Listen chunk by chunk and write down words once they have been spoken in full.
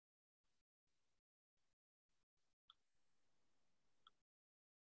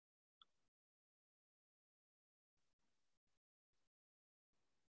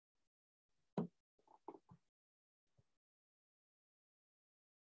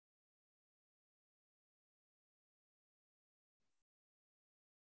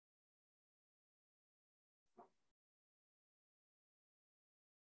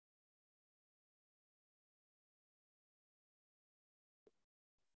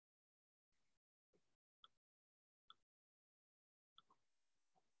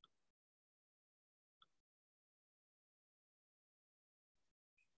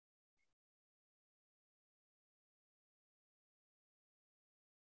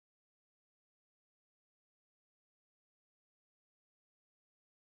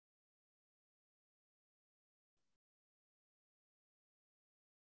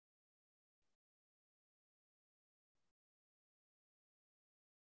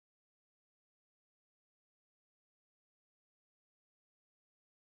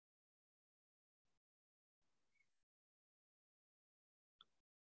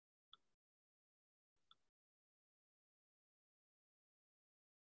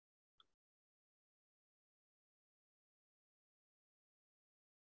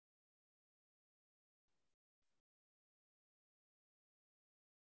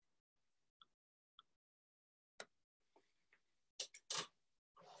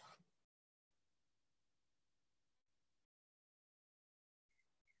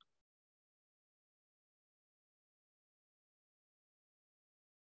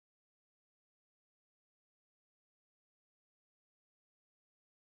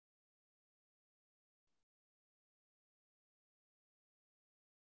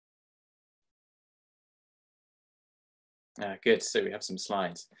Good, so we have some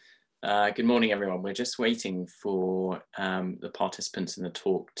slides. Good morning, everyone. We're just waiting for the participants in the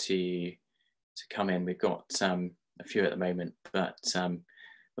talk to come in. We've got a few at the moment, but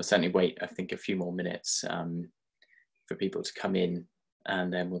we'll certainly wait, I think, a few more minutes for people to come in,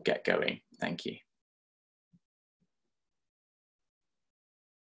 and then we'll get going. Thank you.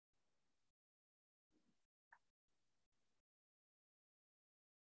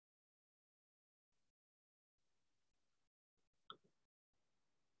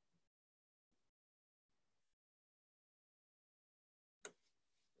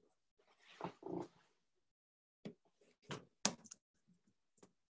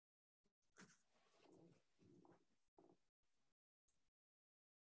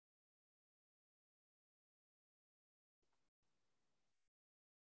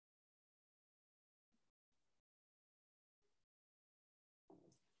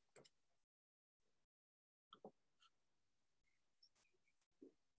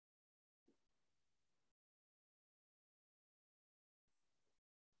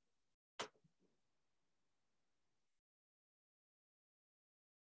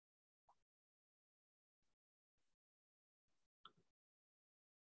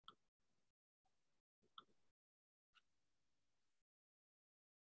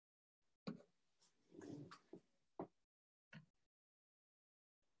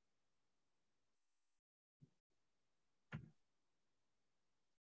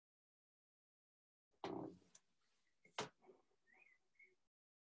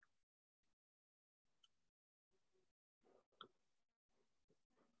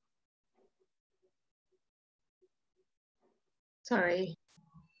 Sorry.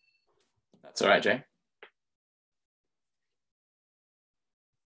 That's all right, Jay.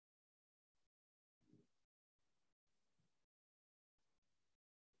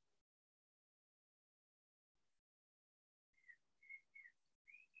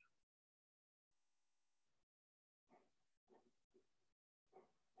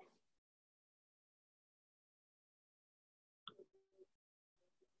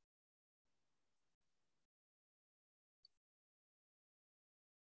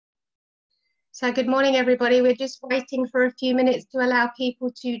 So good morning, everybody. We're just waiting for a few minutes to allow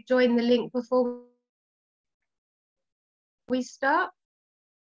people to join the link before we start.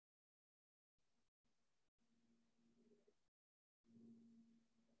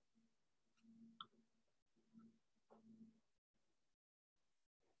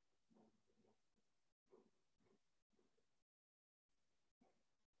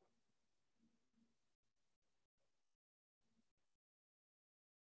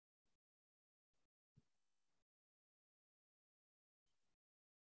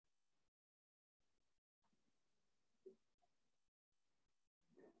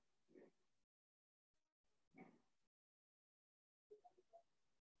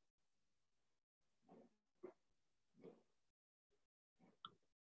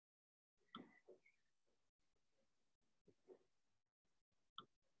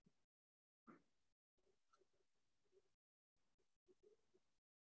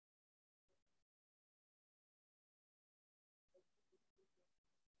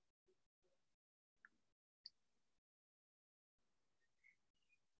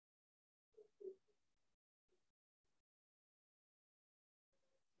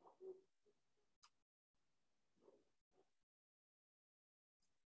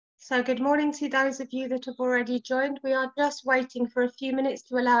 So good morning to those of you that have already joined. We are just waiting for a few minutes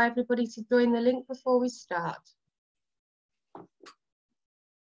to allow everybody to join the link before we start.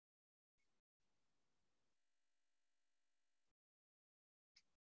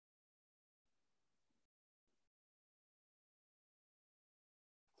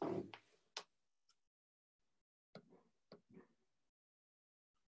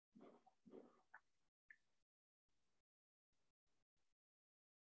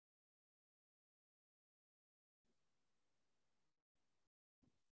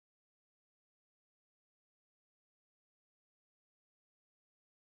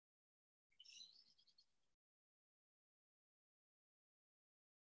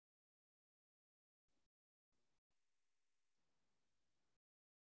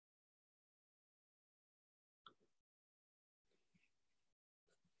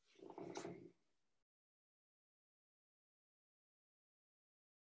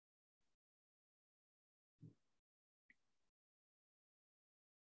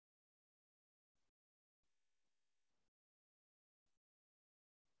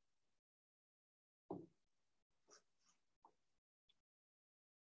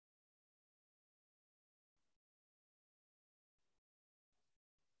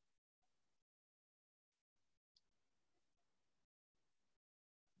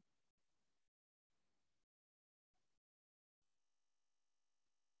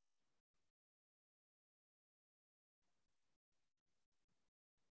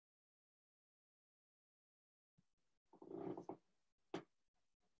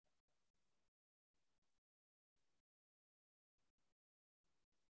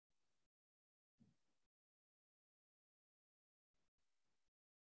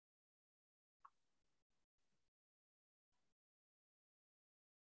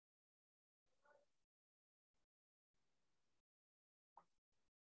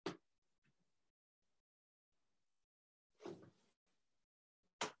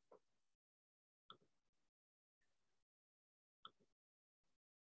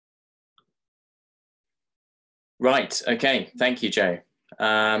 Right, okay, thank you, Joe.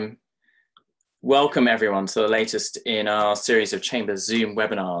 Welcome everyone to the latest in our series of Chambers Zoom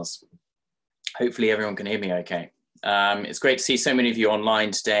webinars. Hopefully everyone can hear me okay. It's great to see so many of you online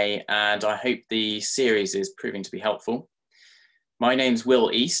today, and I hope the series is proving to be helpful. My name's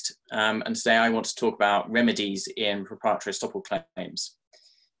Will East, and today I want to talk about remedies in proprietary estoppel claims.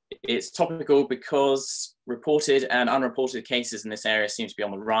 It's topical because reported and unreported cases in this area seem to be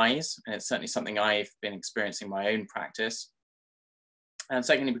on the rise, and it's certainly something I've been experiencing in my own practice. And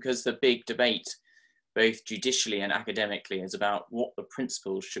secondly, because the big debate, both judicially and academically, is about what the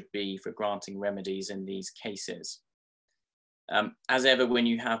principles should be for granting remedies in these cases. As ever, when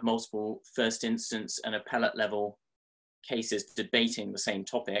you have multiple first instance and appellate level cases debating the same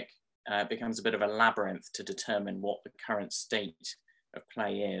topic, it becomes a bit of a labyrinth to determine what the current state of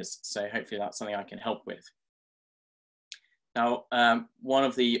play is. So hopefully that's something I can help with. Now, one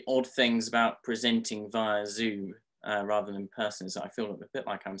of the odd things about presenting via Zoom rather than in person is that I feel a bit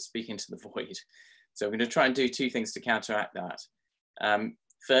like I'm speaking to the void. So we're going to try and do two things to counteract that.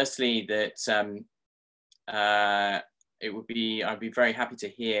 Firstly, that I'd be very happy to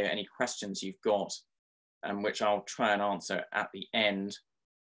hear any questions you've got, which I'll try and answer at the end.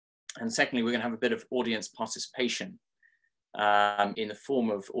 And secondly, we're going to have a bit of audience participation in the form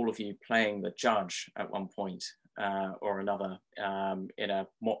of all of you playing the judge at one point or another in a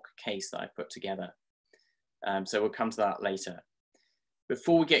mock case that I put together. So we'll come to that later.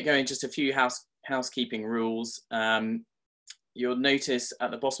 Before we get going, just a few housekeeping rules. You'll notice at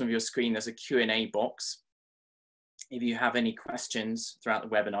the bottom of your screen there's a Q&A box. If you have any questions throughout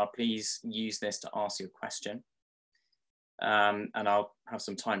the webinar, please use this to ask your question. And I'll have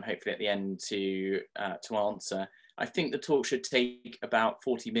some time hopefully at the end to answer. I think the talk should take about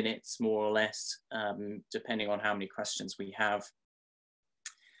 40 minutes, more or less, depending on how many questions we have.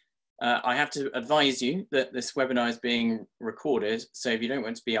 I have to advise you that this webinar is being recorded, so if you don't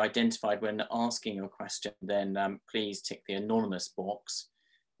want to be identified when asking your question, then please tick the anonymous box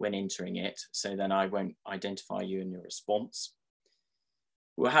when entering it, so then I won't identify you in your response.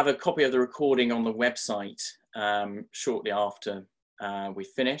 We'll have a copy of the recording on the website shortly after we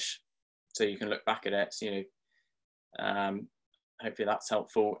finish, so you can look back at it. You know, hopefully that's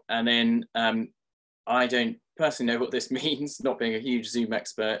helpful. And then I don't personally know what this means, not being a huge Zoom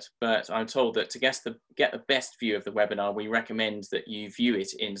expert, but I'm told that to get the best view of the webinar, we recommend that you view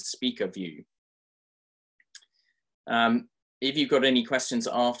it in speaker view. If you've got any questions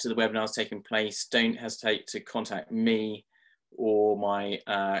after the webinar has taken place, don't hesitate to contact me or my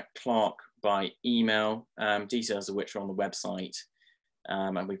clerk by email, details of which are on the website.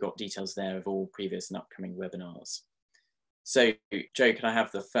 And we've got details there of all previous and upcoming webinars. So, Joe, can I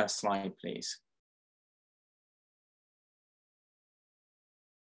have the first slide, please?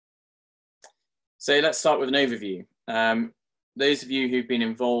 So let's start with an overview. Those of you who've been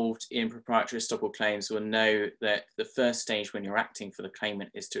involved in proprietary estoppel claims will know that the first stage when you're acting for the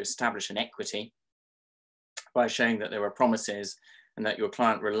claimant is to establish an equity by showing that there were promises and that your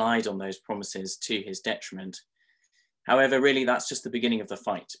client relied on those promises to his detriment. However, really that's just the beginning of the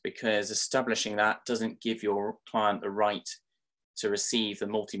fight, because establishing that doesn't give your client the right to receive the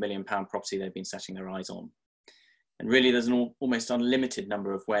multi-million-pound property they've been setting their eyes on. And really there's an almost unlimited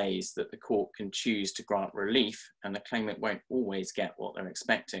number of ways that the court can choose to grant relief, and the claimant won't always get what they're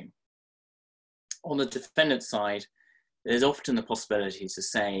expecting. On the defendant side, there's often the possibility to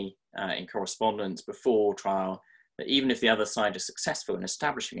say in correspondence before trial that even if the other side is successful in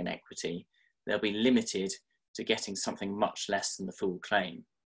establishing an equity, they'll be limited to getting something much less than the full claim.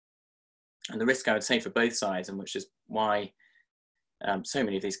 And the risk, I would say, for both sides, and which is why so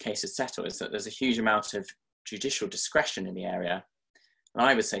many of these cases settle, is that there's a huge amount of judicial discretion in the area. And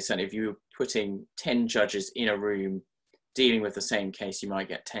I would say certainly if you were putting 10 judges in a room dealing with the same case, you might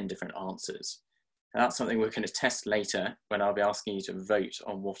get 10 different answers. And that's something we're going to test later when I'll be asking you to vote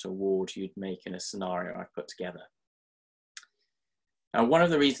on what award you'd make in a scenario I've put together. Now, one of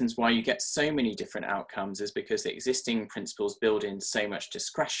the reasons why you get so many different outcomes is because the existing principles build in so much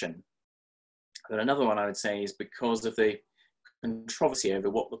discretion. But another one I would say is because of the controversy over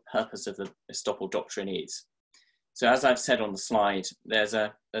what the purpose of the estoppel doctrine is. So as I've said on the slide, there's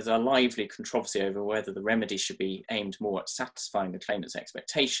a lively controversy over whether the remedy should be aimed more at satisfying the claimant's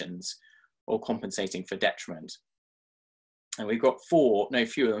expectations or compensating for detriment. And we've got no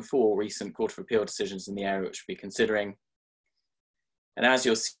fewer than 4 recent Court of Appeal decisions in the area which we'll be considering. And as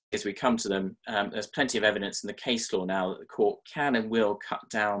you'll see as we come to them, there's plenty of evidence in the case law now that the court can and will cut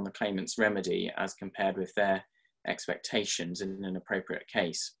down the claimant's remedy as compared with their expectations in an appropriate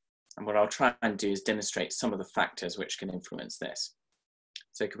case. And what I'll try and do is demonstrate some of the factors which can influence this.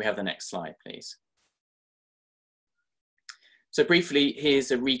 So could we have the next slide, please? So briefly,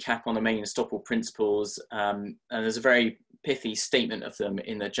 here's a recap on the main estoppel principles, and there's a very pithy statement of them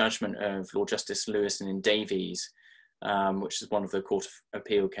in the judgment of Lord Justice Lewison in Davies, which is one of the Court of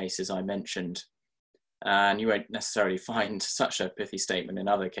Appeal cases I mentioned. And you won't necessarily find such a pithy statement in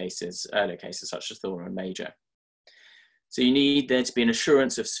other cases, earlier cases such as Thorne and Major. So you need there to be an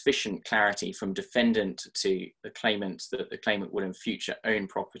assurance of sufficient clarity from defendant to the claimant that the claimant will in future own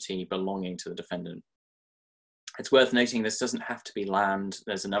property belonging to the defendant. It's worth noting this doesn't have to be land.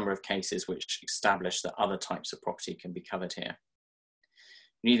 There's a number of cases which establish that other types of property can be covered here.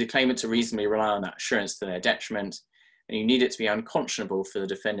 You need the claimant to reasonably rely on that assurance to their detriment, and you need it to be unconscionable for the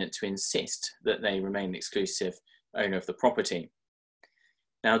defendant to insist that they remain the exclusive owner of the property.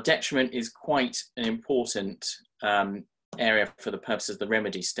 Now, detriment is quite an important area for the purposes of the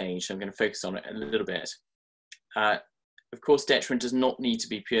remedy stage, so I'm going to focus on it a little bit. Of course, detriment does not need to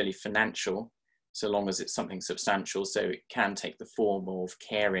be purely financial, so long as it's something substantial, so it can take the form of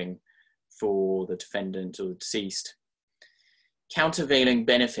caring for the defendant or the deceased. Countervailing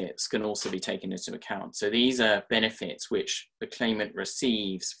benefits can also be taken into account. So these are benefits which the claimant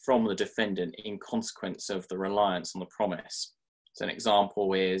receives from the defendant in consequence of the reliance on the promise. So an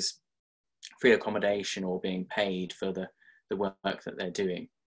example is free accommodation or being paid for the work that they're doing.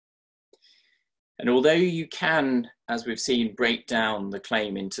 And although you can, as we've seen, break down the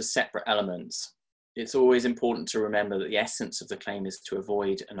claim into separate elements, it's always important to remember that the essence of the claim is to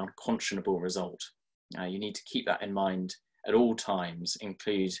avoid an unconscionable result. You need to keep that in mind at all times,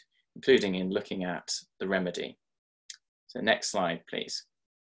 including in looking at the remedy. So next slide, please.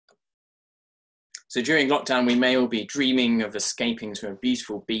 So during lockdown, we may all be dreaming of escaping to a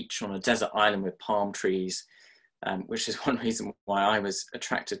beautiful beach on a desert island with palm trees, which is one reason why I was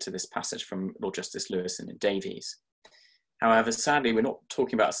attracted to this passage from Lord Justice Lewison in Davies. However, sadly, we're not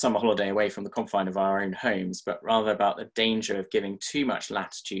talking about a summer holiday away from the confine of our own homes, but rather about the danger of giving too much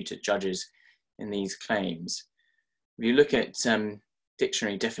latitude to judges in these claims. If you look at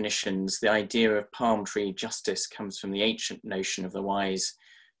dictionary definitions, the idea of palm tree justice comes from the ancient notion of the wise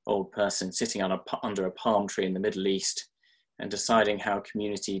old person sitting under a palm tree in the Middle East and deciding how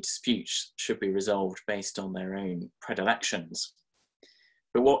community disputes should be resolved based on their own predilections.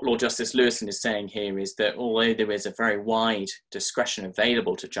 But what Lord Justice Lewison is saying here is that although there is a very wide discretion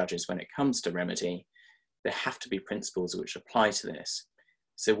available to judges when it comes to remedy, there have to be principles which apply to this.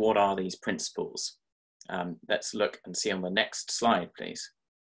 So what are these principles? Let's look and see on the next slide, please.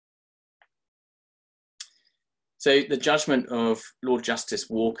 So the judgment of Lord Justice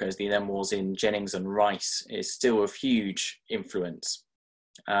Walker, as he then was in Jennings and Rice, is still of huge influence.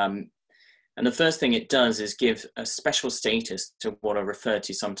 And the first thing it does is give a special status to what are referred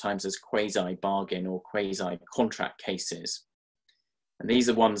to sometimes as quasi-bargain or quasi-contract cases. And these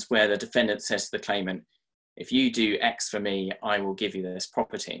are ones where the defendant says to the claimant, if you do X for me, I will give you this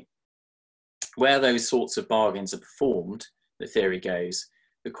property. Where those sorts of bargains are performed, the theory goes,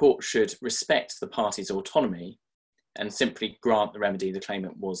 the court should respect the party's autonomy and simply grant the remedy the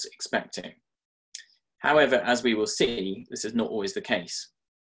claimant was expecting. However, as we will see, this is not always the case.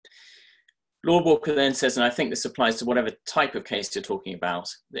 Lord Walker then says, and I think this applies to whatever type of case you're talking about,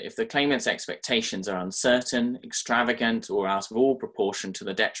 that if the claimant's expectations are uncertain, extravagant, or out of all proportion to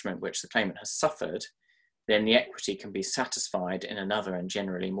the detriment which the claimant has suffered, then the equity can be satisfied in another and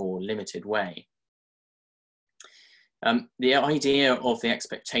generally more limited way. The idea of the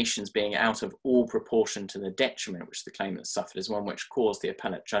expectations being out of all proportion to the detriment which the claimant suffered is one which caused the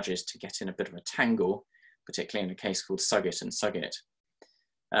appellate judges to get in a bit of a tangle, particularly in a case called Suggett and Suggett.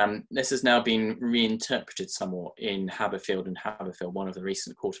 This has now been reinterpreted somewhat in Haberfield and Haberfield, one of the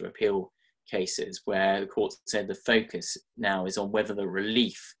recent Court of Appeal cases, where the court said the focus now is on whether the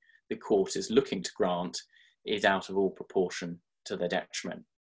relief the court is looking to grant is out of all proportion to the detriment.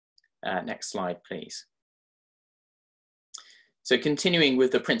 Next slide, please. So continuing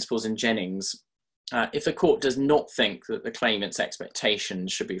with the principles in Jennings, if the court does not think that the claimant's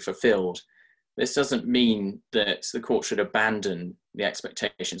expectations should be fulfilled, this doesn't mean that the court should abandon the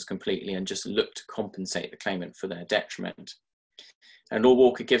expectations completely and just look to compensate the claimant for their detriment. And Lord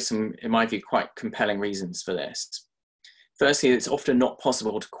Walker gives some, in my view, quite compelling reasons for this. Firstly, it's often not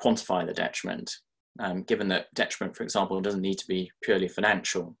possible to quantify the detriment, given that detriment, for example, doesn't need to be purely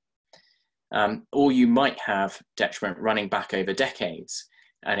financial. Or you might have detriment running back over decades,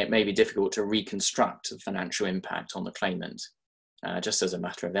 and it may be difficult to reconstruct the financial impact on the claimant, just as a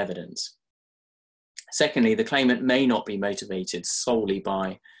matter of evidence. Secondly, the claimant may not be motivated solely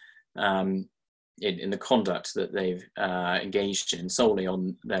by, in the conduct that they've engaged in, solely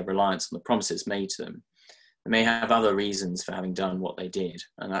on their reliance on the promises made to them. They may have other reasons for having done what they did,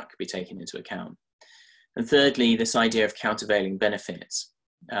 and that could be taken into account. And thirdly, this idea of countervailing benefits.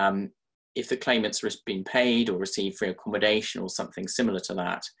 If the claimant's been paid or received free accommodation or something similar to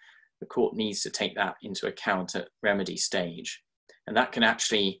that, the court needs to take that into account at remedy stage. And that can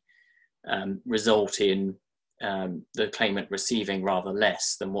actually result in the claimant receiving rather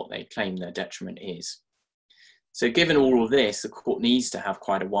less than what they claim their detriment is. So given all of this, the court needs to have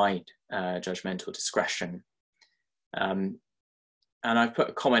quite a wide judgmental discretion. And I've put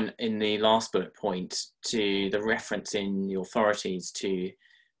a comment in the last bullet point to the reference in the authorities to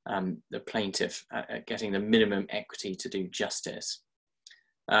the plaintiff getting the minimum equity to do justice.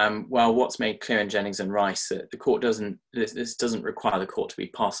 Well, what's made clear in Jennings and Rice that the court this doesn't require the court to be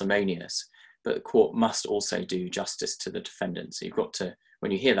parsimonious, but the court must also do justice to the defendant. So you've got to,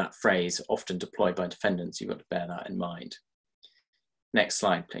 when you hear that phrase often deployed by defendants, you've got to bear that in mind. Next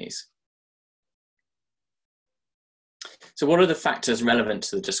slide, please. So what are the factors relevant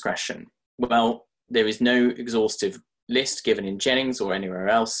to the discretion? Well, there is no exhaustive list given in Jennings or anywhere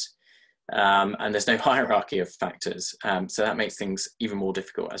else, and there's no hierarchy of factors, so that makes things even more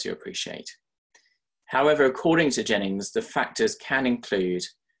difficult, as you appreciate. However, according to Jennings, the factors can include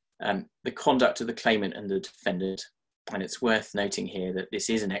the conduct of the claimant and the defendant, and it's worth noting here that this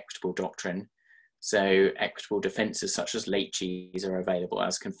is an equitable doctrine, so equitable defences such as late fees are available,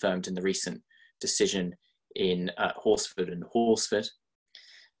 as confirmed in the recent decision in Horsford and Horsford.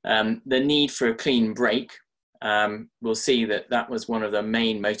 The need for a clean break, we'll see that that was one of the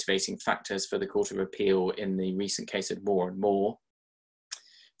main motivating factors for the Court of Appeal in the recent case of Moore and Moore.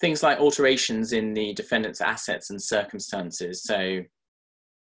 Things like alterations in the defendant's assets and circumstances, so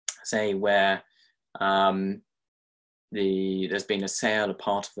say where there's been a sale of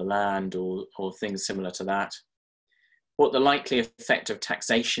part of the land or things similar to that, what the likely effect of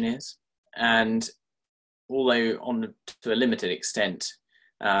taxation is, and although to a limited extent,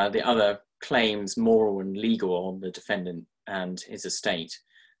 the other claims, moral and legal, on the defendant and his estate,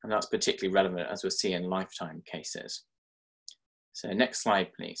 and that's particularly relevant as we'll see in lifetime cases. So next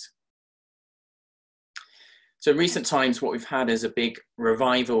slide, please. So in recent times, what we've had is a big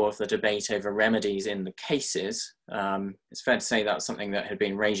revival of the debate over remedies in the cases. It's fair to say that's something that had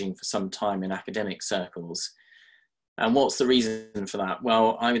been raging for some time in academic circles. And what's the reason for that?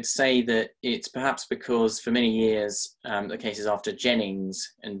 Well, I would say that it's perhaps because for many years, the cases after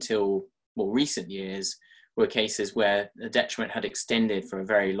Jennings until more recent years were cases where the detriment had extended for a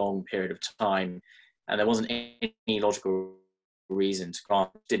very long period of time, and there wasn't any logical reason to grant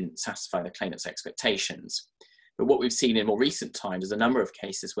didn't satisfy the claimant's expectations. But what we've seen in more recent times is a number of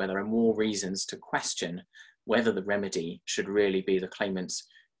cases where there are more reasons to question whether the remedy should really be the claimant's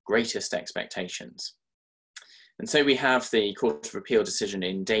greatest expectations. And so we have the Court of Appeal decision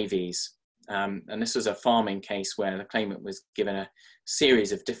in Davies, and this was a farming case where the claimant was given a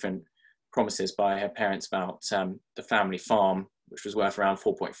series of different promises by her parents about the family farm, which was worth around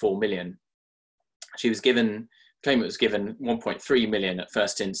 4.4 million. Claimant was given 1.3 million at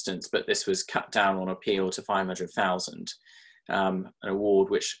first instance, but this was cut down on appeal to 500,000, an award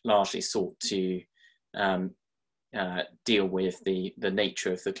which largely sought to deal with the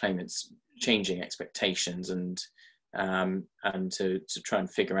nature of the claimant's changing expectations and to try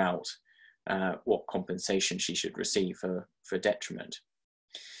and figure out what compensation she should receive for detriment.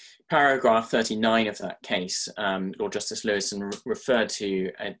 Paragraph 39 of that case, Lord Justice Lewison referred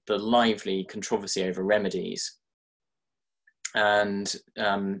to the lively controversy over remedies. And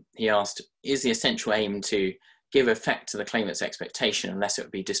he asked, is the essential aim to give effect to the claimant's expectation unless it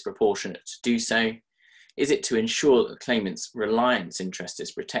would be disproportionate to do so? Is it to ensure that the claimant's reliance interest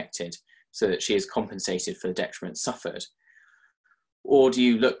is protected so that she is compensated for the detriment suffered? Or do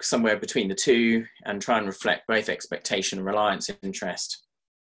you look somewhere between the two and try and reflect both expectation and reliance interest?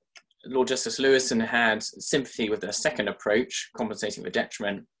 Lord Justice Lewison had sympathy with the second approach, compensating for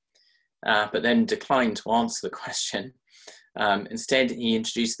detriment, but then declined to answer the question. Instead, he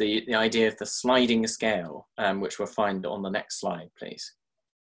introduced the idea of the sliding scale, which we'll find on the next slide, please.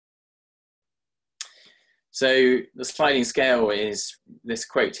 So the sliding scale is this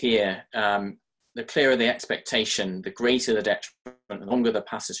quote here: the clearer the expectation, the greater the detriment, the longer the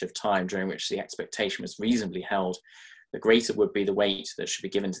passage of time during which the expectation was reasonably held, the greater would be the weight that should be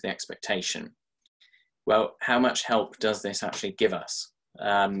given to the expectation. Well, how much help does this actually give us?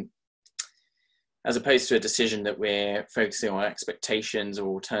 As opposed to a decision that we're focusing on expectations or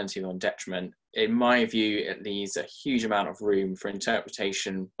alternative on detriment, in my view, it leaves a huge amount of room for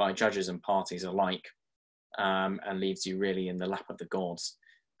interpretation by judges and parties alike, and leaves you really in the lap of the gods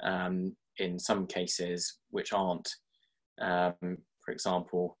in some cases which aren't, for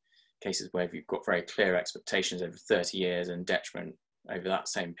example, cases where you've got very clear expectations over 30 years and detriment over that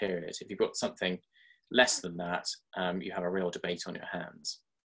same period. If you've got something less than that, you have a real debate on your hands.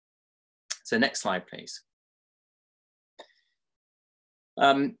 So next slide, please.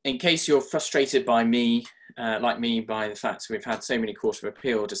 In case you're frustrated by me, like me, by the fact we've had so many Court of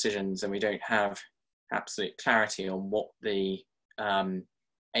Appeal decisions and we don't have absolute clarity on what the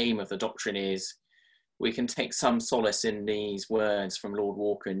aim of the doctrine is, we can take some solace in these words from Lord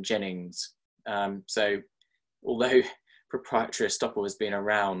Walker and Jennings. So although proprietary estoppel has been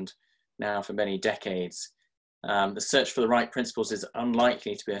around now for many decades, the search for the right principles is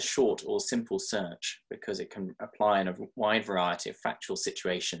unlikely to be a short or simple search because it can apply in a wide variety of factual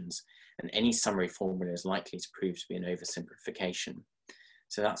situations, and any summary formula is likely to prove to be an oversimplification.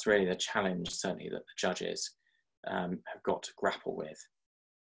 So that's really the challenge, certainly, that the judges have got to grapple with.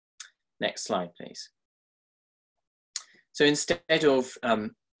 Next slide, please. So instead of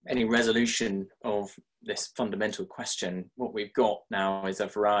any resolution of this fundamental question, what we've got now is a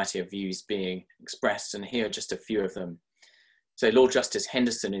variety of views being expressed, and here are just a few of them. So Lord Justice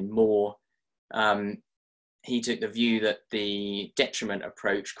Henderson in Moore, he took the view that the detriment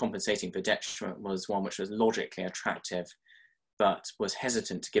approach, compensating for detriment, was one which was logically attractive, but was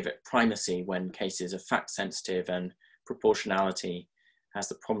hesitant to give it primacy when cases are fact sensitive and proportionality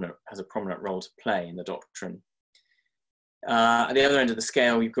has a prominent role to play in the doctrine. At the other end of the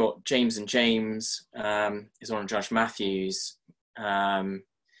scale, you've got James and James, His Honour Judge Matthews.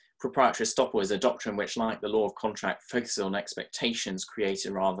 Proprietary estoppel is a doctrine which, like the law of contract, focuses on expectations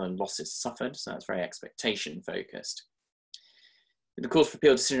created rather than losses suffered. So that's very expectation focused. In the Court of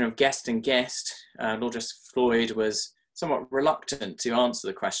Appeal decision of Guest and Guest, Lord Justice Floyd was somewhat reluctant to answer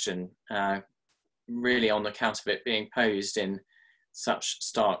the question, really on account of it being posed in such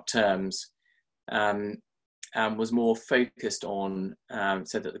stark terms. And was more focused on,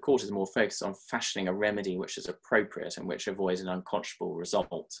 said that the court is more focused on fashioning a remedy which is appropriate and which avoids an unconscionable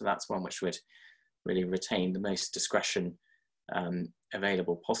result. So that's one which would really retain the most discretion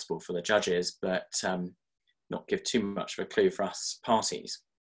available possible for the judges, but not give too much of a clue for us parties.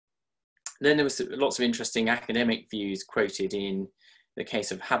 Then there was lots of interesting academic views quoted in the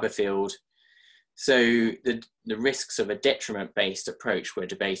case of Haberfield. So the risks of a detriment-based approach were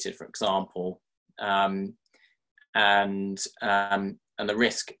debated, for example, and the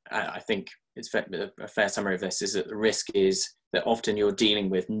risk, I think it's a fair summary of this, is that the risk is that often you're dealing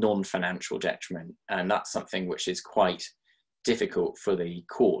with non-financial detriment, and that's something which is quite difficult for the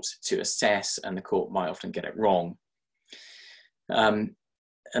court to assess, and the court might often get it wrong.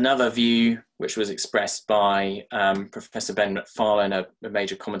 Another view which was expressed by Professor Ben McFarlane, a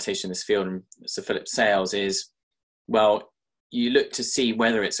major commentator in this field, and Sir Philip Sales, is, well, you look to see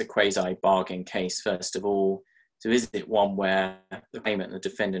whether it's a quasi-bargain case, first of all. So is it one where the claimant and the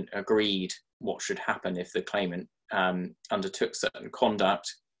defendant agreed what should happen if the claimant undertook certain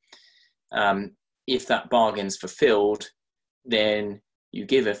conduct? If that bargain's fulfilled, then you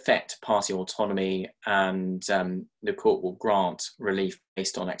give effect to party autonomy, and the court will grant relief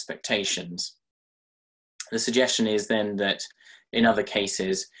based on expectations. The suggestion is then that in other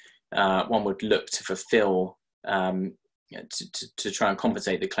cases, one would look to fulfill, to try and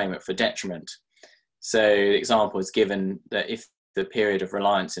compensate the claimant for detriment. So the example is given that if the period of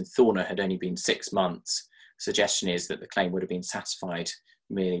reliance in Thorner had only been 6 months, suggestion is that the claim would have been satisfied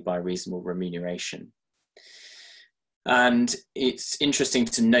merely by reasonable remuneration. And it's interesting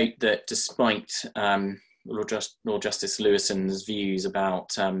to note that despite Lord Justice Lewison's views about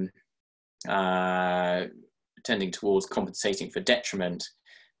tending towards compensating for detriment,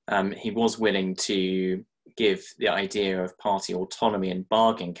 he was willing to give the idea of party autonomy in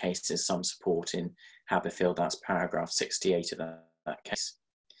bargain cases some support in Haberfield. That's paragraph 68 of that case.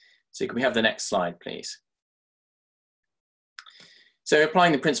 So can we have the next slide, please? So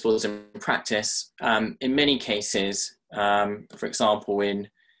applying the principles in practice, in many cases, for example, in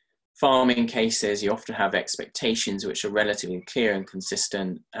farming cases, you often have expectations which are relatively clear and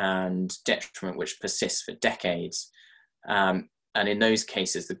consistent, and detriment which persists for decades. And in those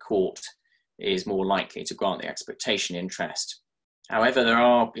cases, the court is more likely to grant the expectation interest. However, there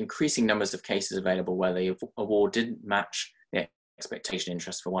are increasing numbers of cases available where the award didn't match the expectation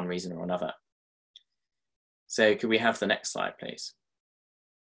interest for one reason or another. So could we have the next slide, please?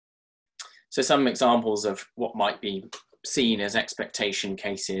 So some examples of what might be seen as expectation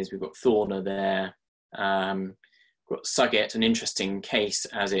cases. We've got Thorner there. We've got Suggett, an interesting case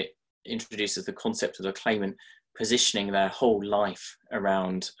as it introduces the concept of the claimant positioning their whole life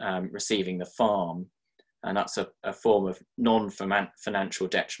around receiving the farm. And that's a form of non-financial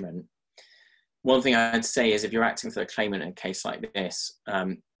detriment. One thing I'd say is if you're acting for the claimant in a case like this,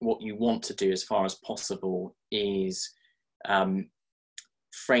 what you want to do as far as possible is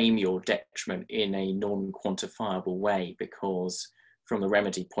frame your detriment in a non-quantifiable way, because from the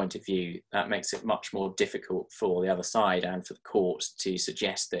remedy point of view, that makes it much more difficult for the other side and for the court to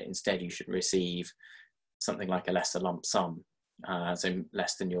suggest that instead you should receive something like a lesser lump sum, so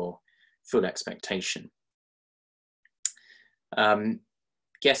less than your full expectation.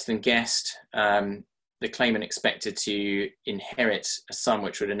 Guest and guest, the claimant expected to inherit a sum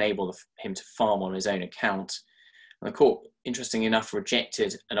which would enable him to farm on his own account. And the court, interestingly enough,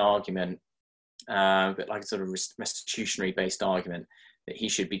 rejected an argument, but like a sort of restitutionary based argument, that he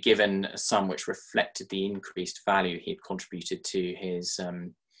should be given a sum which reflected the increased value he had contributed to his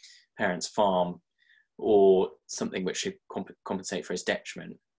parents' farm, or something which should compensate for his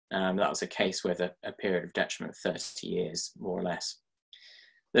detriment. That was a case with a period of detriment of 30 years, more or less.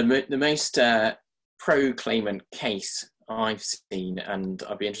 The most pro-claimant case I've seen, and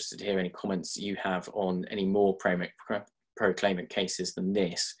I'd be interested to hear any comments you have on any more pro-claimant cases than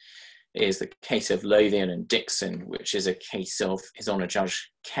this, is the case of Lothian and Dixon, which is a case of His Honour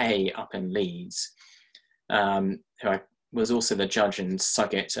Judge Kay up in Leeds, who was also the judge in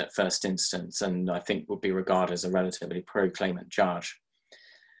Sugget at first instance, and I think would be regarded as a relatively pro-claimant judge.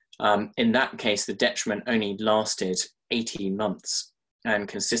 In that case, the detriment only lasted 18 months and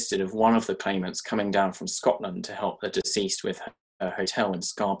consisted of one of the claimants coming down from Scotland to help the deceased with her hotel in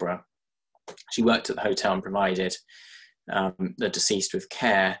Scarborough. She worked at the hotel and provided the deceased with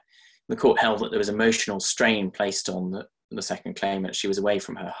care. The court held that there was emotional strain placed on the second claimant. She was away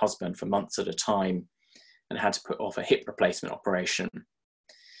from her husband for months at a time and had to put off a hip replacement operation.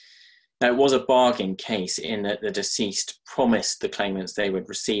 Now, it was a bargain case in that the deceased promised the claimants they would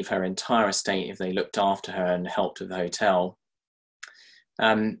receive her entire estate if they looked after her and helped with the hotel.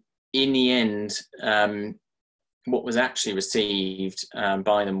 In the end, what was actually received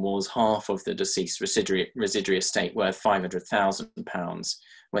by them was half of the deceased residuary estate, worth £500,000,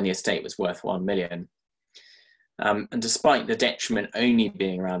 when the estate was worth £1 million. And despite the detriment only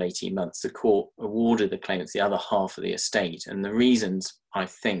being around 18 months, the court awarded the claimants the other half of the estate. And the reasons, I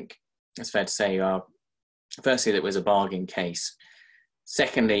think, it's fair to say, are firstly, that it was a bargain case.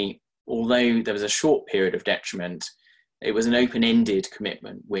 Secondly, although there was a short period of detriment, it was an open-ended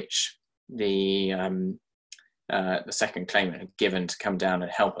commitment which the second claimant had given to come down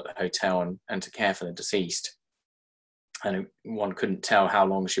and help at the hotel and to care for the deceased. And one couldn't tell how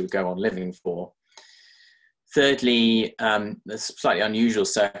long she would go on living for. Thirdly, there's slightly unusual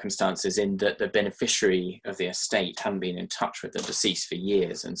circumstances in that the beneficiary of the estate hadn't been in touch with the deceased for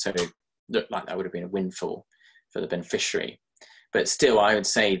years, and so it looked like that would have been a windfall for the beneficiary. But still, I would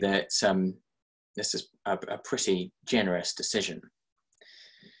say that this is a pretty generous decision.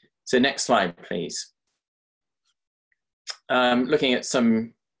 So next slide, please. Looking at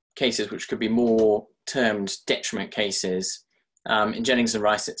some cases which could be more termed detriment cases. In Jennings and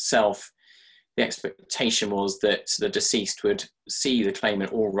Rice itself, the expectation was that the deceased would see the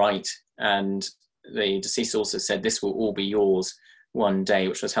claimant all right, and the deceased also said, "This will all be yours one day,"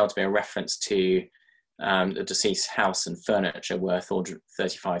 which was held to be a reference to the deceased's house and furniture worth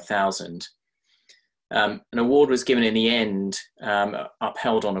 $35,000. An award was given in the end,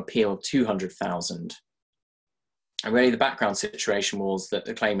 upheld on appeal, of $200,000. And really the background situation was that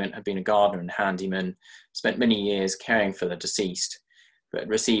the claimant had been a gardener and handyman, spent many years caring for the deceased, but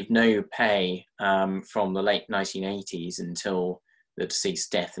received no pay from the late 1980s until the deceased's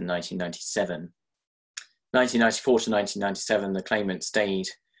death in 1997. 1994 to 1997, the claimant stayed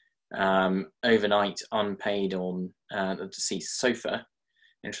overnight unpaid on the deceased's sofa,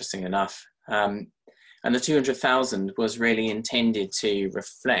 interesting enough. And the $200,000 was really intended to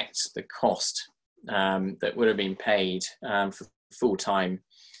reflect the cost that would have been paid for full-time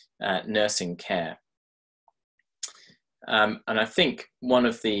nursing care. And I think one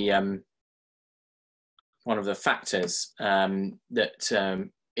of the factors that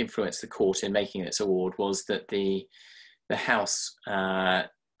influenced the court in making its award was that the house that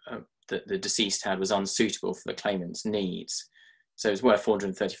the deceased had was unsuitable for the claimant's needs. So it was worth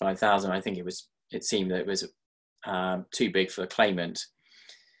 $435,000. I think it seemed that it was too big for the claimant.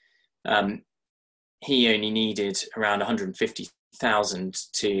 He only needed around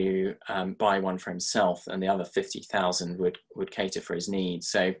 $150,000 to buy one for himself, and the other $50,000 would cater for his needs.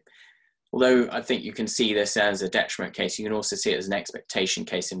 So although I think you can see this as a detriment case, you can also see it as an expectation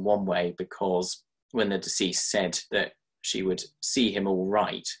case in one way, because when the deceased said that she would see him all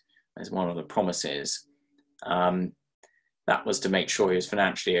right, as one of the promises, that was to make sure he was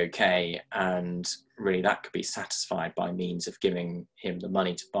financially okay, and really that could be satisfied by means of giving him the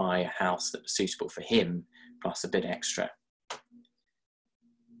money to buy a house that was suitable for him, plus a bit extra.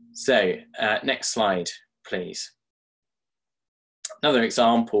 So next slide, please. Another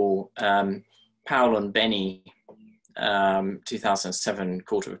example, Powell and Benny, 2007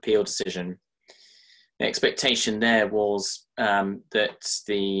 Court of Appeal decision. The expectation there was that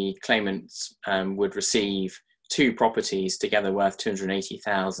the claimants would receive 2 properties together worth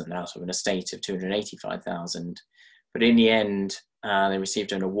 280,000 out of an estate of 285,000. But in the end, they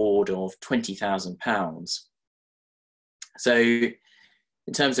received an award of £20,000. So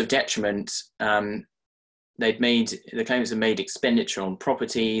in terms of detriment, the claimants had made expenditure on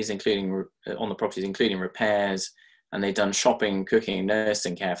properties, including repairs, and they'd done shopping, cooking, and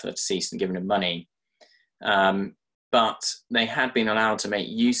nursing care for the deceased and given him money. But they had been allowed to make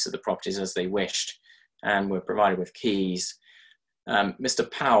use of the properties as they wished and were provided with keys. Mr.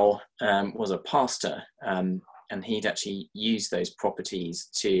 Powell was a pastor, and he'd actually used those properties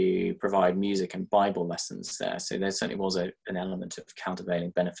to provide music and Bible lessons there. So there certainly was an element of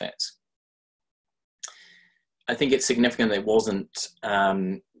countervailing benefits. I think it's significant that it wasn't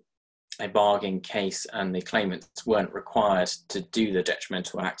a bargain case and the claimants weren't required to do the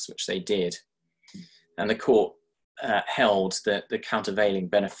detrimental acts, which they did. And the court held that the countervailing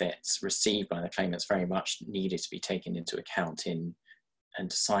benefits received by the claimants very much needed to be taken into account in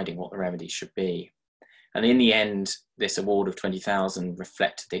deciding what the remedy should be. And in the end, this award of 20,000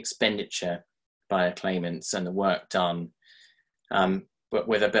 reflected the expenditure by the claimants and the work done, but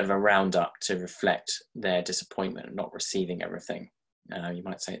with a bit of a roundup to reflect their disappointment at not receiving everything. You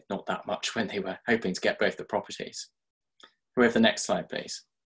might say not that much when they were hoping to get both the properties. Can we have the next slide, please?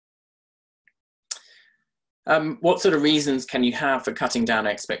 What sort of reasons can you have for cutting down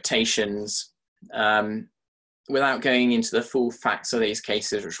expectations? Without going into the full facts of these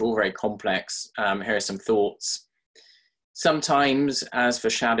cases, which are all very complex, here are some thoughts. Sometimes, as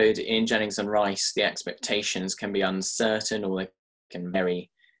foreshadowed in Jennings and Rice, the expectations can be uncertain or they can vary,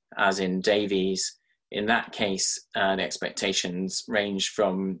 as in Davies. In that case, the expectations range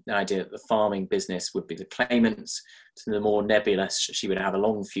from the idea that the farming business would be the claimant's to the more nebulous, she would have a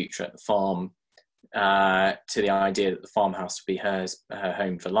long future at the farm, to the idea that the farmhouse would be her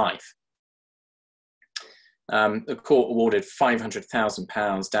home for life. The court awarded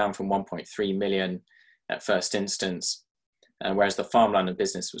 £500,000 down from 1.3 million at first instance, whereas the farmland and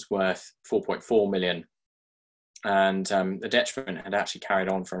business was worth 4.4 million. And the detriment had actually carried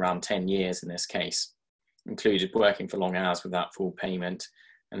on for around 10 years in this case, included working for long hours without full payment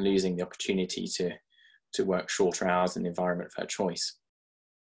and losing the opportunity to work shorter hours in the environment of her choice.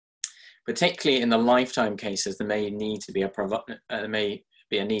 Particularly in the lifetime cases, there may be a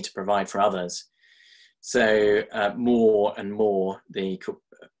need to provide for others. So more and more, the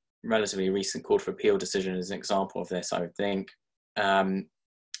relatively recent Court of Appeal decision is an example of this, I would think. And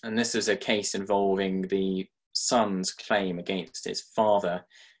this is a case involving the son's claim against his father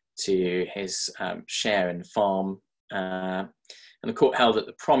to his share in the farm. And the court held that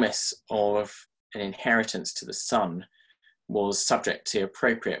the promise of an inheritance to the son was subject to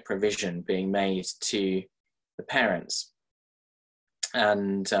appropriate provision being made to the parents.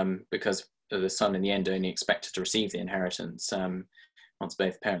 And because the son in the end only expected to receive the inheritance once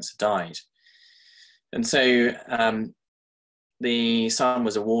both parents had died. And so the son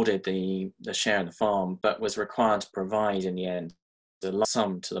was awarded the share in the farm, but was required to provide in the end a lump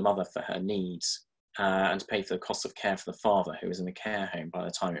sum to the mother for her needs and to pay for the cost of care for the father, who was in a care home by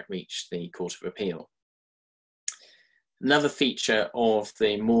the time it reached the Court of Appeal. Another feature of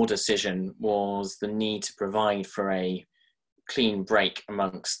the Moore decision was the need to provide for a clean break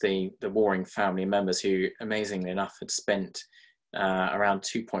amongst the warring family members, who amazingly enough had spent around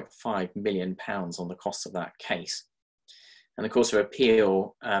 £2.5 million on the cost of that case. And the Court of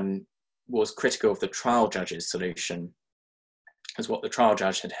Appeal was critical of the trial judge's solution, as what the trial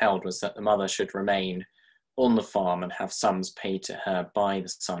judge had held was that the mother should remain on the farm and have sums paid to her by the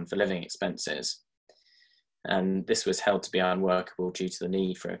son for living expenses. And this was held to be unworkable due to the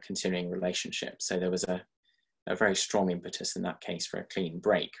need for a continuing relationship. So there was a very strong impetus in that case for a clean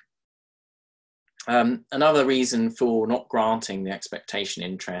break. Another reason for not granting the expectation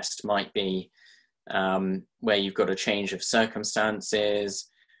interest might be where you've got a change of circumstances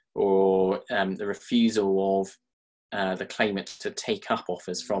or the refusal of the claimant to take up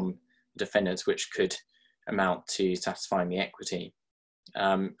offers from defendants which could amount to satisfying the equity.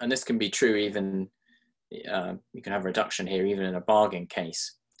 And this can be true even, you can have a reduction here even in a bargain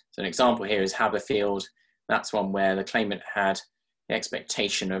case. So an example here is Haberfield. That's one where the claimant had the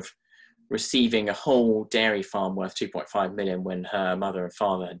expectation of receiving a whole dairy farm worth 2.5 million when her mother and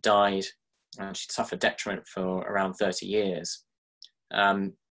father had died, and she'd suffered detriment for around 30 years.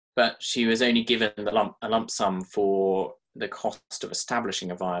 But she was only given a lump sum for the cost of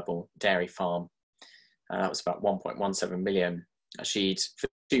establishing a viable dairy farm. That was about 1.17 million. for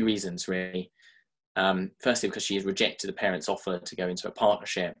 2 reasons really. Firstly, because she had rejected the parents' offer to go into a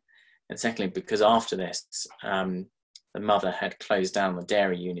partnership, and secondly, because after this, the mother had closed down the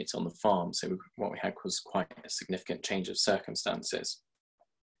dairy unit on the farm. So what we had was quite a significant change of circumstances.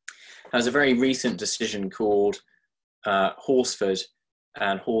 There was a very recent decision called Horsford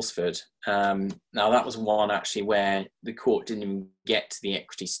and Horsford. Now that was one actually where the court didn't even get to the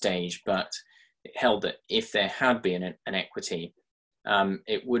equity stage, but it held that if there had been an equity,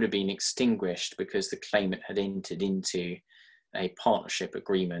 it would have been extinguished because the claimant had entered into a partnership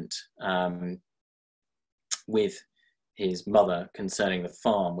agreement with his mother concerning the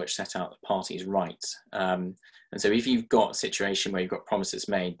farm, which set out the parties' rights. And so if you've got a situation where you've got promises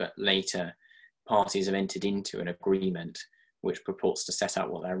made, but later parties have entered into an agreement which purports to set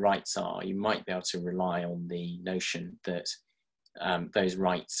out what their rights are, you might be able to rely on the notion that those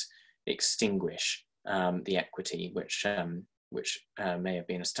rights extinguish the equity which may have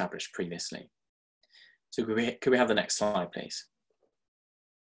been established previously. So could we have the next slide, please?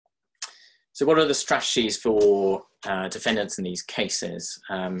 So what are the strategies for defendants in these cases?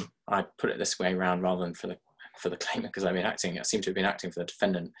 I put it this way around rather than for the claimant, because I seem to have been acting for the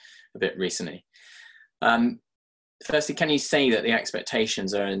defendant a bit recently. Firstly, can you say that the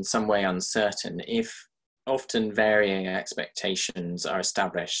expectations are in some way uncertain? If often varying expectations are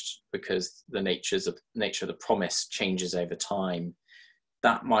established because the nature of the promise changes over time,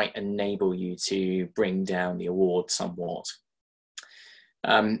 that might enable you to bring down the award somewhat.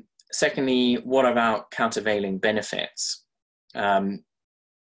 Secondly, what about countervailing benefits?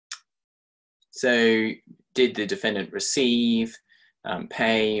 So did the defendant receive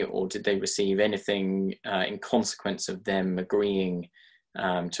pay, or did they receive anything in consequence of them agreeing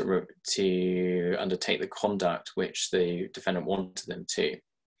to undertake the conduct which the defendant wanted them to?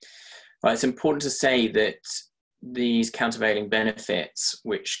 Well, it's important to say that these countervailing benefits,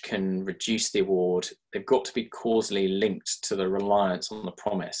 which can reduce the award, they've got to be causally linked to the reliance on the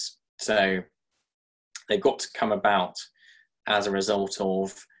promise. So they've got to come about as a result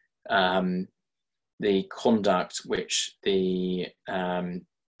of the conduct which the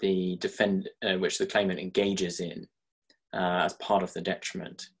claimant engages in as part of the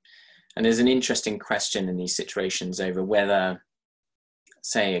detriment. And there's an interesting question in these situations over whether,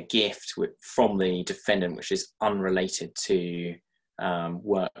 say, a gift from the defendant which is unrelated to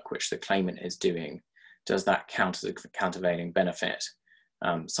work which the claimant is doing, does that count as a countervailing benefit?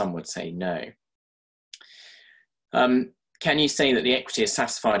 Some would say no. Can you say that the equity is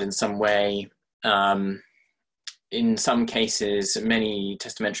satisfied in some way? In some cases, many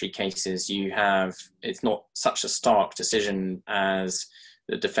testamentary cases, it's not such a stark decision as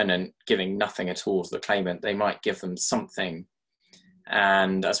the defendant giving nothing at all to the claimant. They might give them something.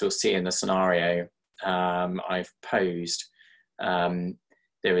 And as we'll see in the scenario I've posed,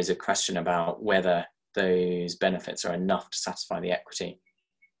 there is a question about whether those benefits are enough to satisfy the equity.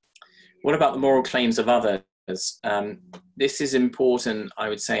 What about the moral claims of others? This is important, I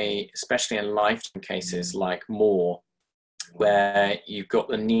would say, especially in lifetime cases like Moore, where you've got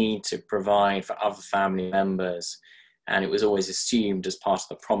the need to provide for other family members, and it was always assumed as part of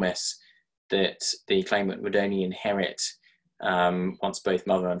the promise that the claimant would only inherit once both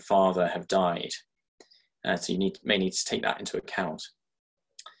mother and father have died. So you may need to take that into account.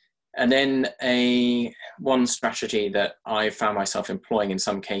 And then one strategy that I found myself employing in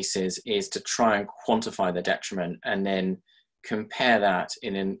some cases is to try and quantify the detriment and then compare that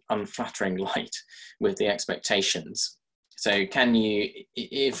in an unflattering light with the expectations. So can you,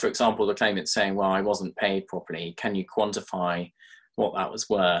 if for example the claimant's saying, well, I wasn't paid properly, can you quantify what that was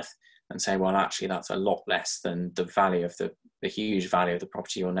worth and say, well, actually that's a lot less than the value of the huge value of the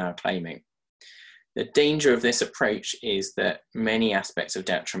property you're now claiming? The danger of this approach is that many aspects of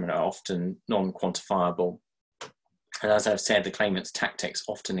detriment are often non-quantifiable. And as I've said, the claimant's tactics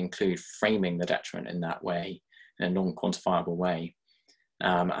often include framing the detriment in that way, in a non-quantifiable way,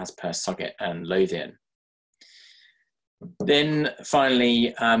 as per Suggett and Lothian. Then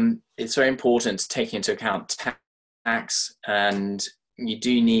finally, it's very important to take into account tax, and you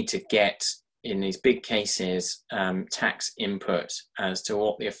do need to get, in these big cases, tax input as to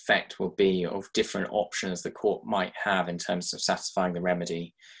what the effect will be of different options the court might have in terms of satisfying the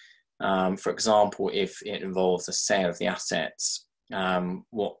remedy. For example, if it involves a sale of the assets,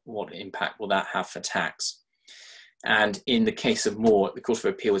 what impact will that have for tax? And in the case of Moore, the Court of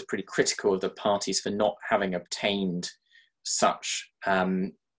Appeal was pretty critical of the parties for not having obtained such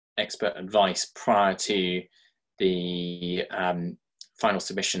expert advice prior to the final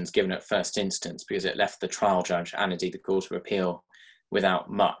submissions given at first instance, because it left the trial judge and indeed the Court of Appeal without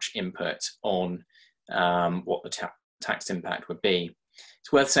much input on what the tax impact would be.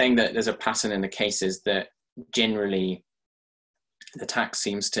 It's worth saying that there's a pattern in the cases that generally the tax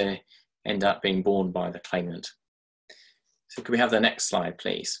seems to end up being borne by the claimant. So could we have the next slide,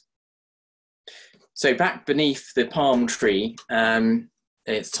 please? So back beneath the palm tree,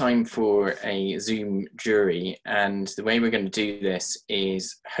 it's time for a Zoom jury, and the way we're going to do this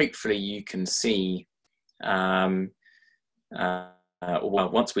is hopefully you can see, well,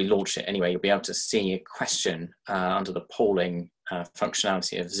 once we launch it anyway, you'll be able to see a question under the polling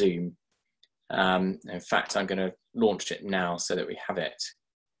functionality of Zoom. In fact, I'm going to launch it now so that we have it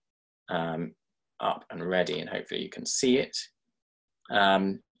up and ready, and hopefully you can see it.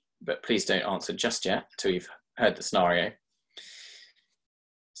 But please don't answer just yet until you've heard the scenario.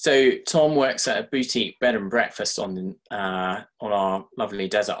 So Tom works at a boutique bed and breakfast on our lovely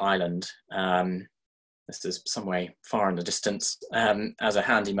desert island. This is some way far in the distance, as a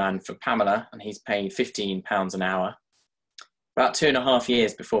handyman for Pamela, and he's paid £15 an hour. About 2.5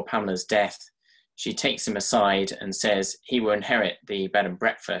 years before Pamela's death, she takes him aside and says he will inherit the bed and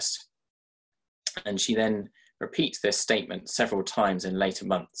breakfast. And she then repeats this statement several times in later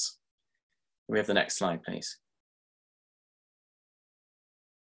months. We have the next slide, please.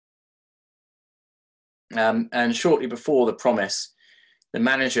 And shortly before the promise, the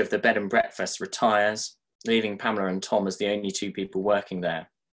manager of the bed and breakfast retires, leaving Pamela and Tom as the only two people working there.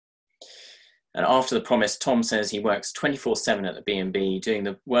 And after the promise, Tom says he works 24/7 at the B&B, doing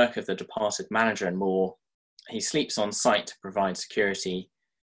the work of the departed manager and more. He sleeps on site to provide security.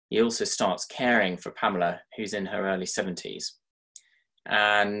 He also starts caring for Pamela, who's in her early 70s.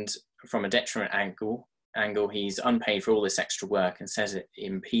 And from a detriment angle, he's unpaid for all this extra work and says it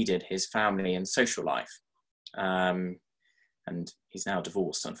impeded his family and social life. And he's now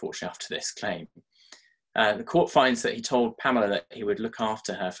divorced, unfortunately, after this claim. The court finds that he told Pamela that he would look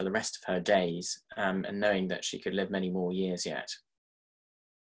after her for the rest of her days, and knowing that she could live many more years yet.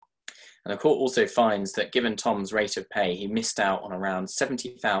 And the court also finds that given Tom's rate of pay, he missed out on around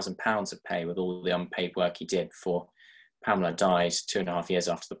 £70,000 of pay with all the unpaid work he did before Pamela died 2.5 years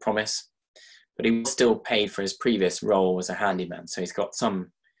after the promise. But he was still paid for his previous role as a handyman, so he's got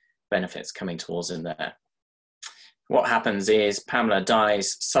some benefits coming towards him there. What happens is Pamela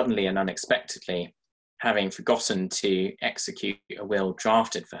dies suddenly and unexpectedly, having forgotten to execute a will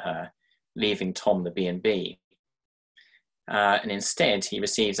drafted for her, leaving Tom the B&B. And instead, he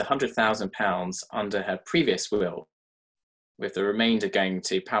receives £100,000 under her previous will, with the remainder going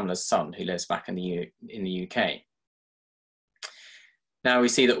to Pamela's son, who lives back in the UK. Now we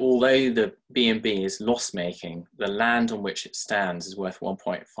see that although the B&B is loss-making, the land on which it stands is worth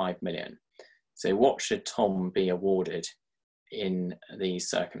 1.5 million. So what should Tom be awarded in these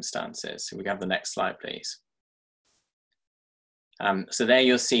circumstances? So we can have the next slide, please. So there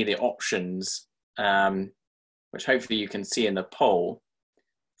you'll see the options, which hopefully you can see in the poll,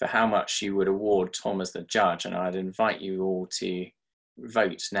 for how much you would award Tom as the judge. And I'd invite you all to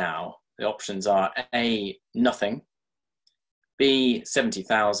vote now. The options are A, nothing, B,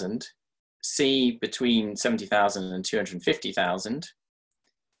 70,000, C, between 70,000 and 250,000,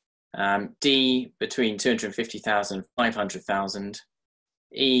 D, between 250,000 and 500,000,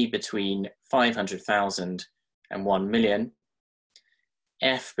 E, between 500,000 and 1 million,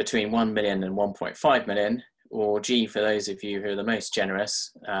 F, between 1 million and 1.5 million, or G, for those of you who are the most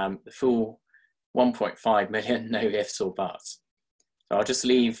generous, the full 1.5 million, no ifs or buts. So I'll just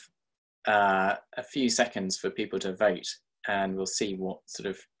leave a few seconds for people to vote, and we'll see what sort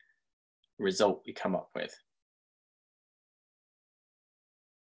of result we come up with.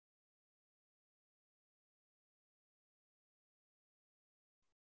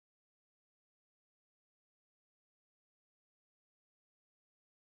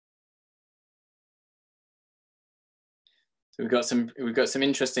 So we've got some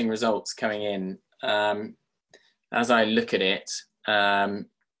interesting results coming in. As I look at it,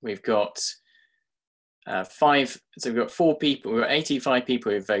 we've got we've got 4 people, we've got 85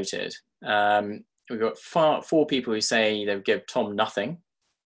 people who voted. We've got 4 people who say they would give Tom nothing.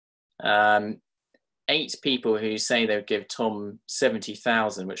 8 people who say they would give Tom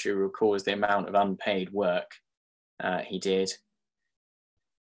 70,000, which you recall is the amount of unpaid work he did.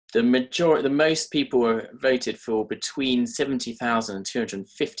 The most people were voted for between 70,000 and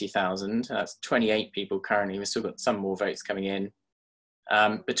 250,000. That's 28 people currently. We've still got some more votes coming in.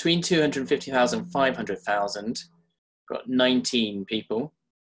 Between 250,000 and 500,000, got 19 people.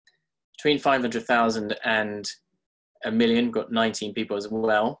 Between 500,000 and a million, got 19 people as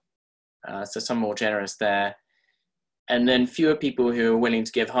well. So some more generous there. And then fewer people who are willing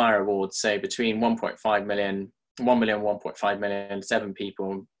to give higher awards, so between 1.5 million, 1 million, 1.5 million, 7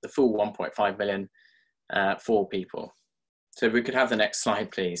 people, the full 1.5 million, for people. So if we could have the next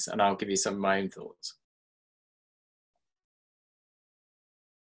slide, please, and I'll give you some of my own thoughts.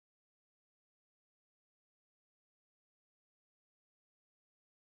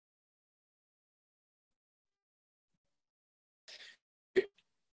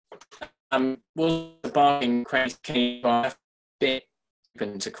 Was the bargaining case a bit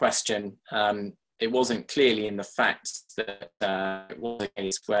open to question? It wasn't clearly in the facts that it was a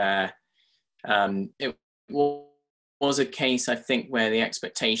case where it was a case, I think, where the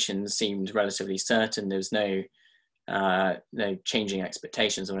expectations seemed relatively certain. There was no changing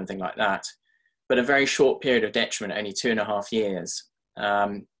expectations or anything like that. But a very short period of detriment, only 2.5 years.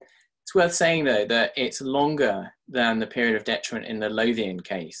 It's worth saying, though, that it's longer than the period of detriment in the Lothian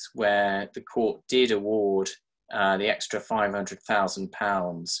case, where the court did award the extra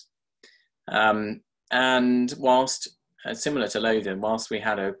 £500,000. And whilst, similar to Lothian, whilst we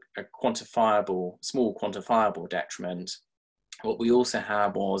had a small quantifiable detriment, what we also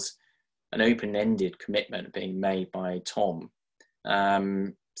had was an open-ended commitment being made by Tom.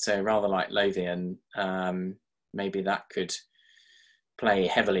 So rather like Lothian, maybe that could play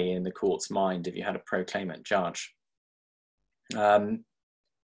heavily in the court's mind if you had a pro-claimant judge.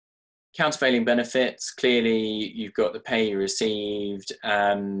 Countervailing benefits, clearly you've got the pay you received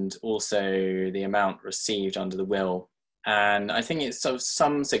and also the amount received under the will. And I think it's of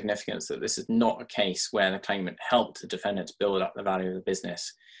some significance that this is not a case where the claimant helped the defendant to build up the value of the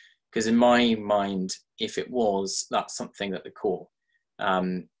business. Because in my mind, if it was, that's something that the court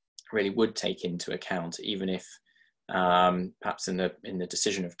really would take into account, even if perhaps in the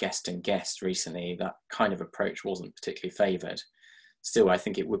decision of guest and guest recently, that kind of approach wasn't particularly favoured. Still, I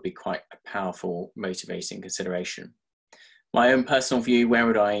think it would be quite a powerful motivating consideration. My own personal view, where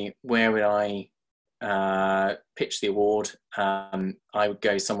would I pitch the award? I would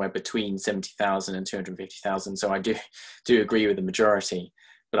go somewhere between 70,000 and 250,000. So I do agree with the majority,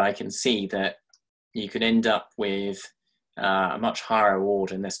 but I can see that you could end up with a much higher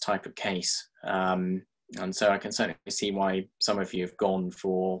award in this type of case. And so I can certainly see why some of you have gone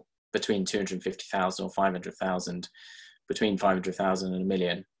for between 250,000 or 500,000, between 500,000 and 1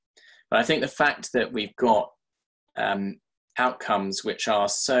 million. But I think the fact that we've got outcomes which are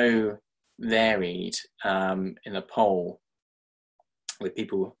so varied in the poll, with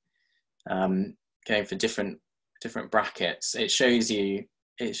people going for different brackets, it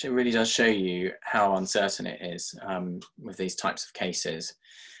really does show you how uncertain it is with these types of cases.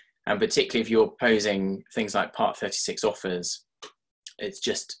 And particularly if you're posing things like Part 36 offers, it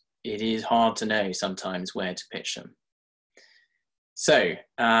is hard to know sometimes where to pitch them. So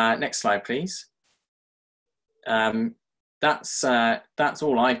next slide, please. That's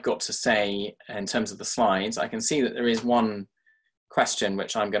all I've got to say in terms of the slides. I can see that there is one question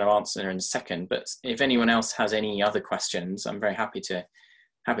which I'm going to answer in a second, but if anyone else has any other questions, I'm very happy to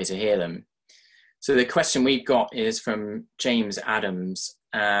hear them. So the question we've got is from James Adams,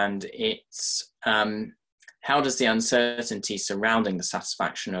 and it's how does the uncertainty surrounding the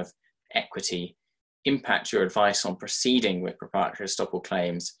satisfaction of equity impact your advice on proceeding with proprietary estoppel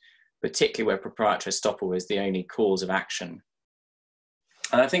claims, particularly where proprietary estoppel is the only cause of action?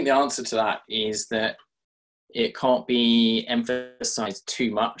 And I think the answer to that is that it can't be emphasized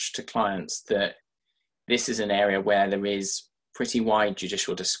too much to clients that this is an area where there is pretty wide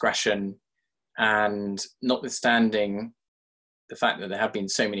judicial discretion, and notwithstanding the fact that there have been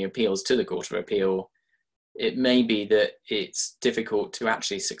so many appeals to the Court of Appeal, it may be that it's difficult to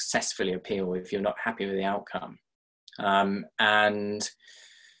actually successfully appeal if you're not happy with the outcome. And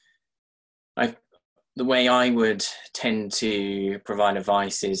the way I would tend to provide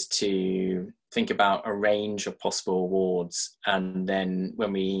advice is to think about a range of possible awards, and then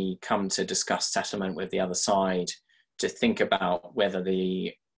when we come to discuss settlement with the other side, to think about whether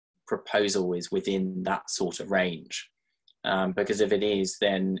the proposal is within that sort of range. Because if it is,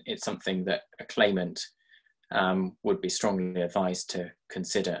 then it's something that a claimant would be strongly advised to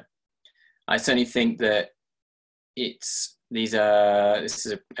consider. I certainly think that this is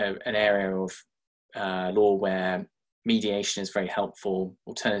an area of law where mediation is very helpful,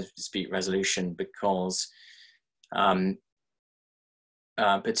 alternative dispute resolution, because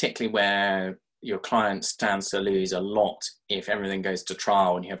particularly where your client stands to lose a lot if everything goes to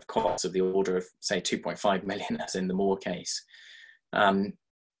trial and you have costs of the order of, say, 2.5 million, as in the Moore case. In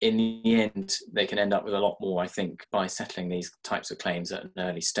the end, they can end up with a lot more, I think, by settling these types of claims at an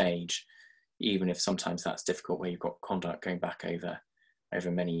early stage, even if sometimes that's difficult where you've got conduct going back over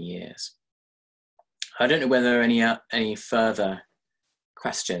many years. I don't know whether there are any further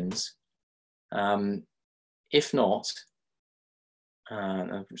questions. If not,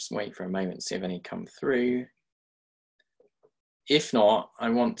 And I'll just wait for a moment to see if any come through. If not, I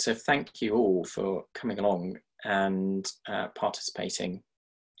want to thank you all for coming along and participating,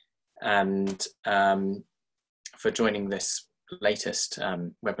 and for joining this latest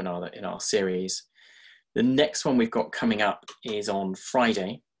webinar in our series. The next one we've got coming up is on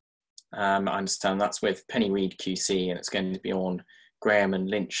Friday. I understand that's with Penny Reid QC, and it's going to be on Graham and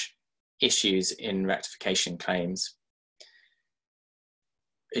Lynch issues in rectification claims.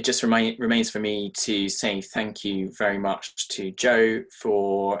 It just remains for me to say thank you very much to Joe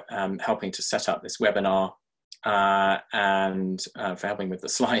for helping to set up this webinar, and for helping with the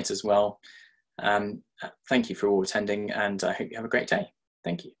slides as well. Thank you for all attending, and I hope you have a great day.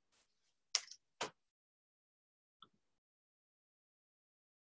 Thank you.